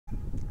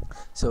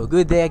So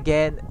good day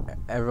again,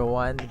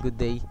 everyone. Good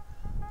day.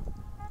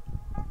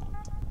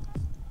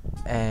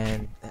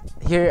 And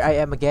here I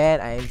am again.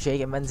 I am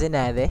Jake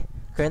Manzanade,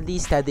 currently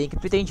studying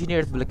computer engineer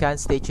at Bulacan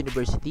State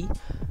University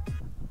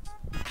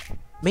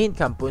main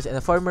campus and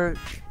a former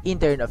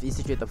intern of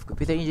Institute of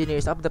Computer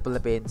Engineers of the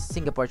Philippines,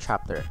 Singapore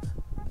chapter.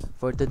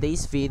 For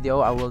today's video,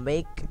 I will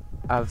make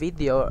a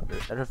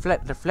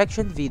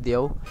reflection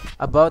video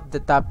about the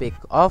topic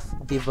of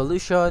the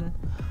evolution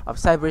of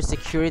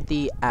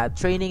cybersecurity at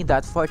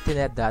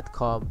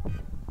training.fortinet.com.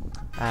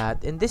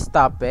 In this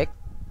topic,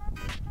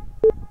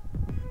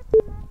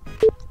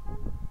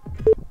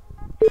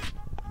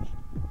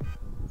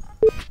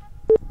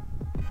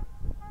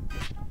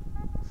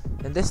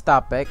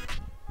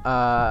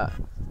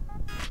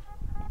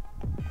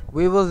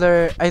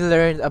 I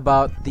learned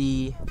about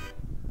the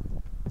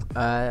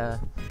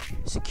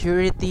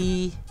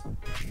security,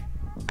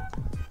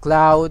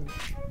 cloud,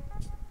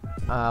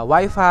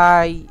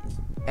 Wi-Fi,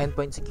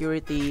 endpoint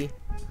security,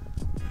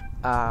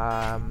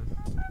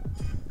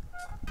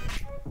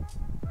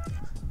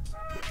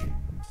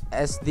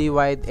 SD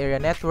wide area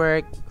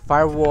network,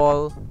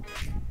 firewall,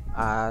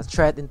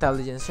 threat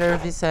intelligence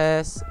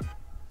services,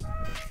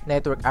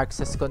 network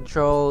access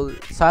control,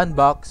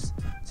 sandbox,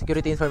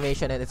 security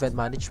information and event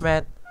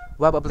management,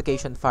 web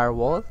application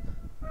firewall,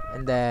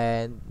 and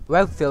then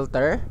web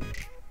filter,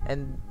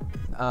 and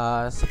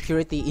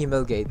security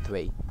email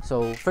gateway.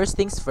 So first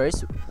things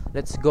first,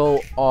 let's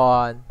go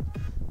on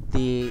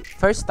the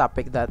first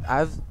topic that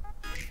I've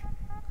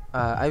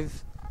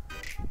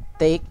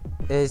take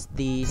is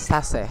the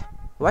SASE.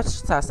 What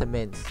SASE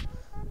means?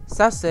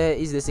 SASE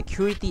is the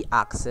Security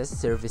Access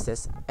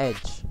Services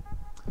Edge.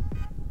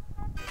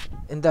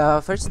 In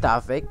the first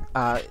topic,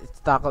 it's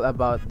talk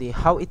about the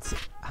how it's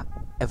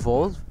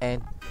evolved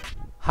and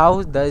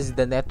how does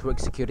the network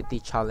security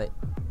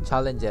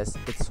challenges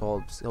it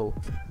solves. So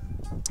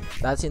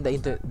that's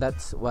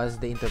that was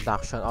the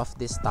introduction of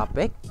this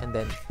topic, and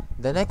then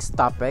the next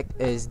topic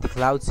is the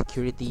cloud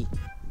security.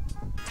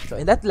 So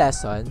in that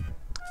lesson,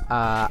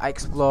 I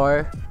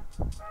explore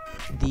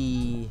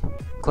the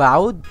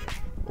cloud,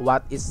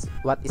 what is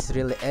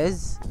really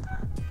is,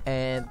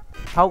 and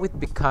how it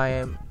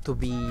became to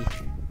be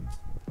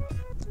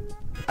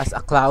as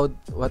a cloud,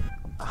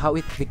 how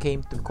it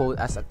became to code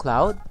as a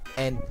cloud,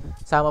 and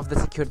some of the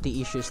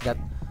security issues that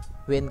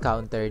we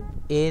encountered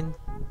in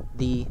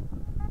the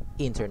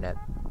internet.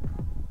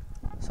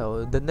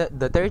 So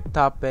the third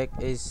topic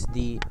is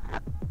the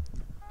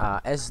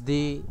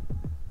SD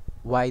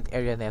wide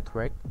area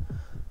network.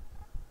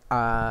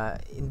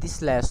 In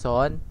this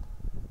lesson,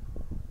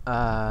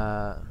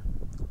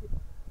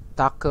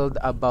 tackled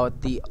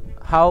about the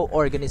how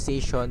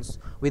organizations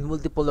with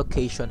multiple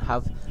locations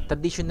have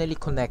traditionally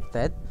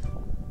connected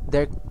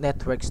their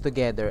networks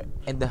together,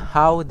 and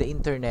how the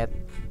internet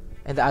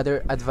and the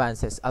other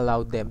advances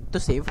allowed them to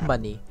save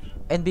money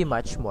and be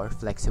much more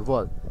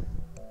flexible.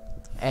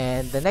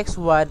 And the next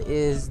one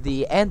is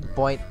the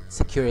endpoint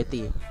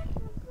security,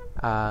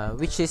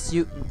 which is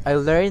I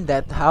learned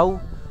that how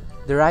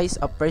the rise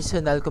of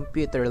personal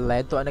computer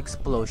led to an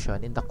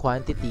explosion in the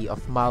quantity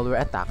of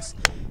malware attacks,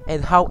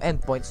 and how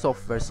endpoint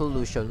software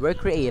solutions were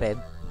created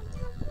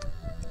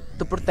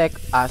to protect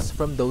us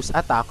from those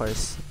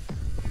attackers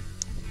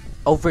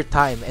over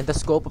time, and the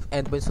scope of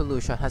endpoint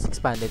solution has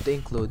expanded to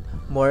include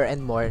more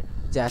and more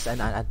just an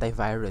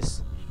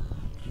antivirus.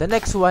 The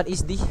next one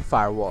is the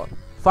firewall.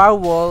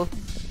 Firewall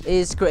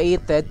is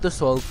created to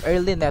solve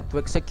early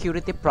network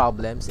security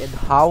problems and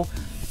how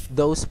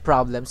those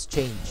problems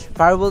change.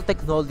 Firewall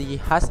technology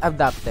has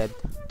adapted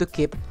to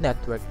keep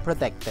network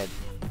protected.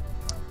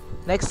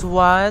 The next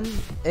one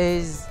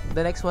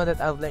that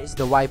I've learned is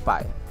the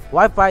Wi-Fi.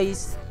 Wi-Fi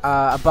is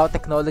about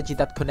technology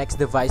that connects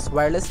device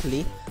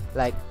wirelessly.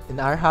 Like in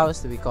our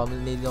house, we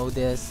commonly know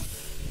this,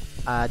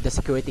 the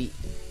security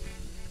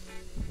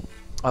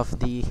of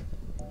the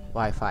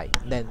Wi-Fi.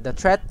 Then the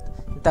threat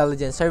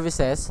intelligence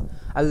services.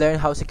 I learned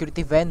how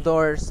security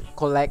vendors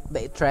collect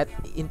the threat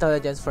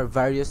intelligence for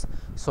various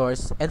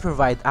sources and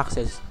provide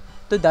access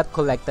to that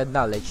collected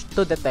knowledge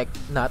to detect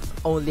not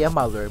only a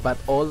malware but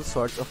all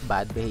sorts of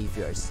bad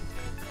behaviors.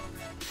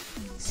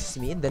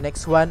 The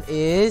next one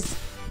is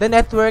the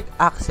network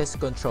access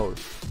control.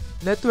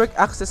 Network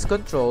access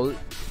control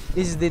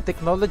is the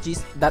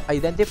technologies that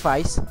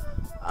identifies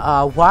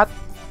what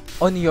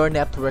on your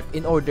network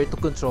in order to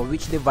control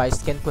which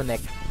device can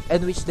connect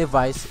and which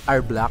device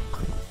are blocked.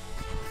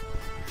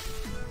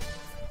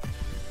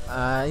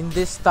 In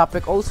this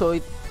topic also,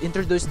 it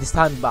introduced the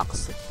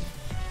sandbox.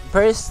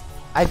 First,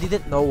 I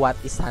didn't know what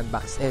a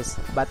sandbox is,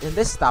 but in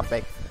this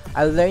topic,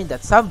 I learned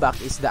that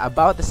sandbox is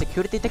about the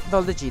security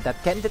technology that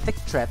can detect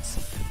threats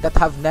that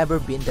have never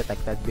been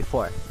detected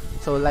before.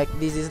 So like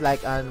this is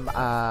like an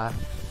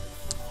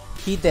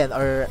hidden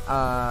or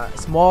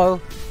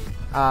small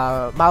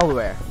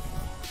malware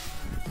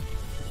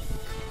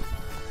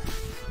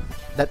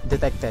that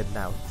detected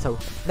now. So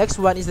next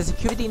one is the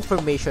security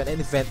information and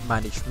event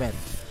management.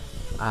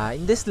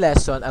 In this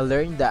lesson, I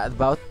learned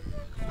about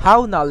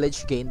how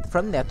knowledge gained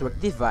from network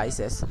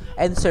devices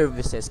and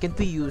services can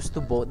be used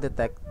to both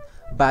detect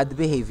bad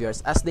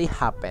behaviors as they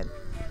happen,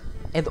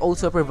 and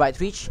also provide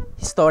rich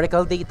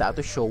historical data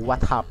to show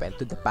what happened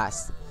to the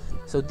past.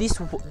 So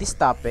this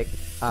topic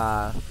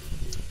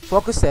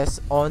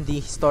focuses on the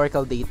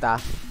historical data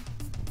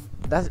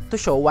to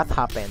show what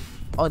happened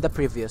on the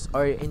previous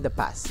or in the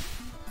past.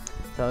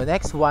 So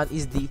next one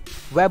is the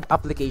web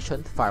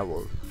application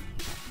firewall.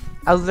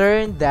 I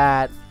learned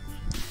that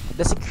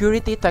the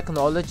security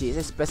technology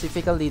is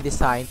specifically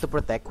designed to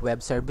protect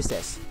web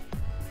services.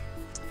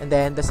 And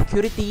then the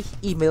security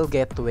email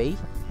gateway.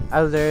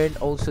 I learned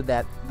also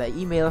that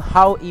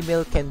how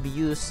email can be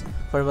used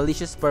for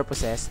malicious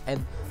purposes,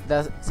 and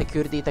the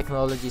security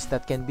technologies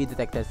that can be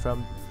detected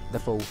from the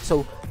foe.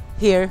 So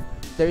here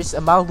there is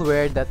a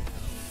malware that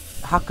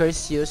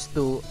hackers use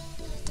to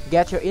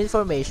get your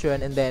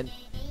information and then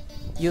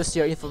use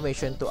your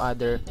information to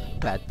other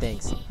bad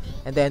things.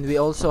 And then we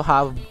also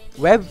have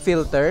web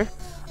filter.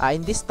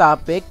 In this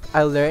topic,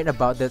 I learned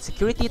about the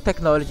security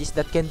technologies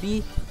that can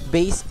be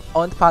based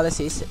on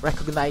policies,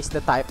 recognize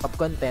the type of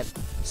content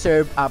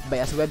served up by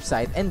a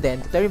website, and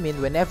then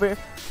determine whenever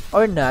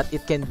or not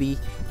it can be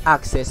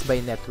accessed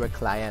by network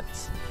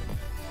clients.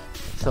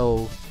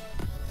 So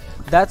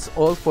that's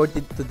all for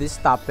to this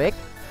topic,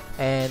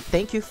 and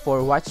thank you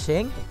for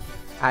watching.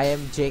 I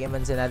am Jake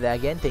Manzanade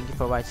again. Thank you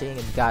for watching,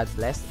 and God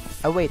bless.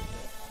 Oh wait,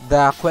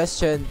 the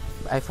question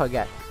I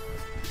forgot.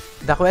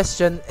 The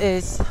question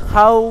is,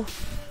 how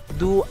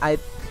do I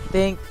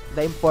think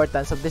the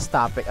importance of this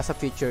topic as a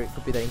future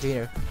computer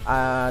engineer?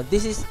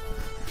 This is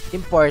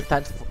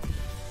important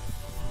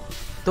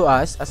to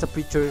us as a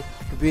future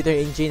computer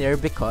engineer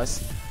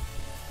because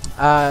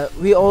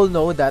we all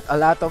know that a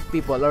lot of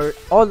people, or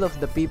all of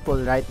the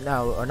people right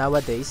now or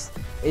nowadays,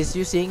 is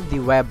using the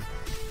web,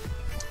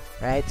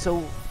 right?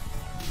 So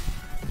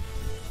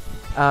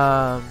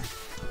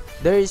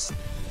there is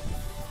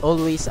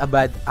always a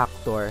bad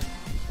actor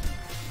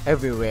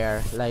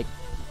everywhere. Like,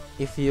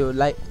 if you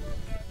like,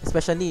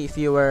 especially if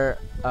you were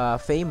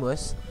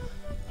famous,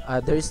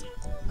 there's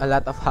a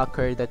lot of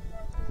hacker that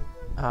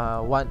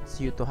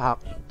wants you to hack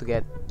to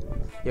get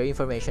your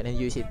information and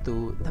use it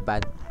to the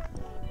bad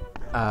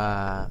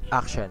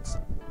actions.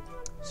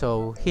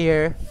 So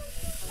here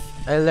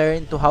I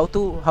learned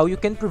how you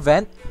can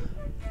prevent,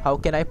 how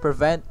can I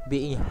prevent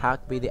being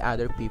hacked by the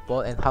other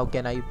people, and how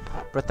can I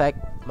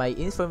protect my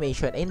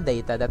information and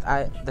data that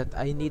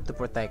I need to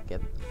protect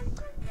it.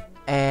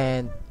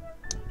 And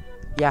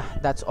yeah,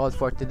 that's all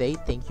for today.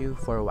 Thank you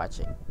for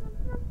watching.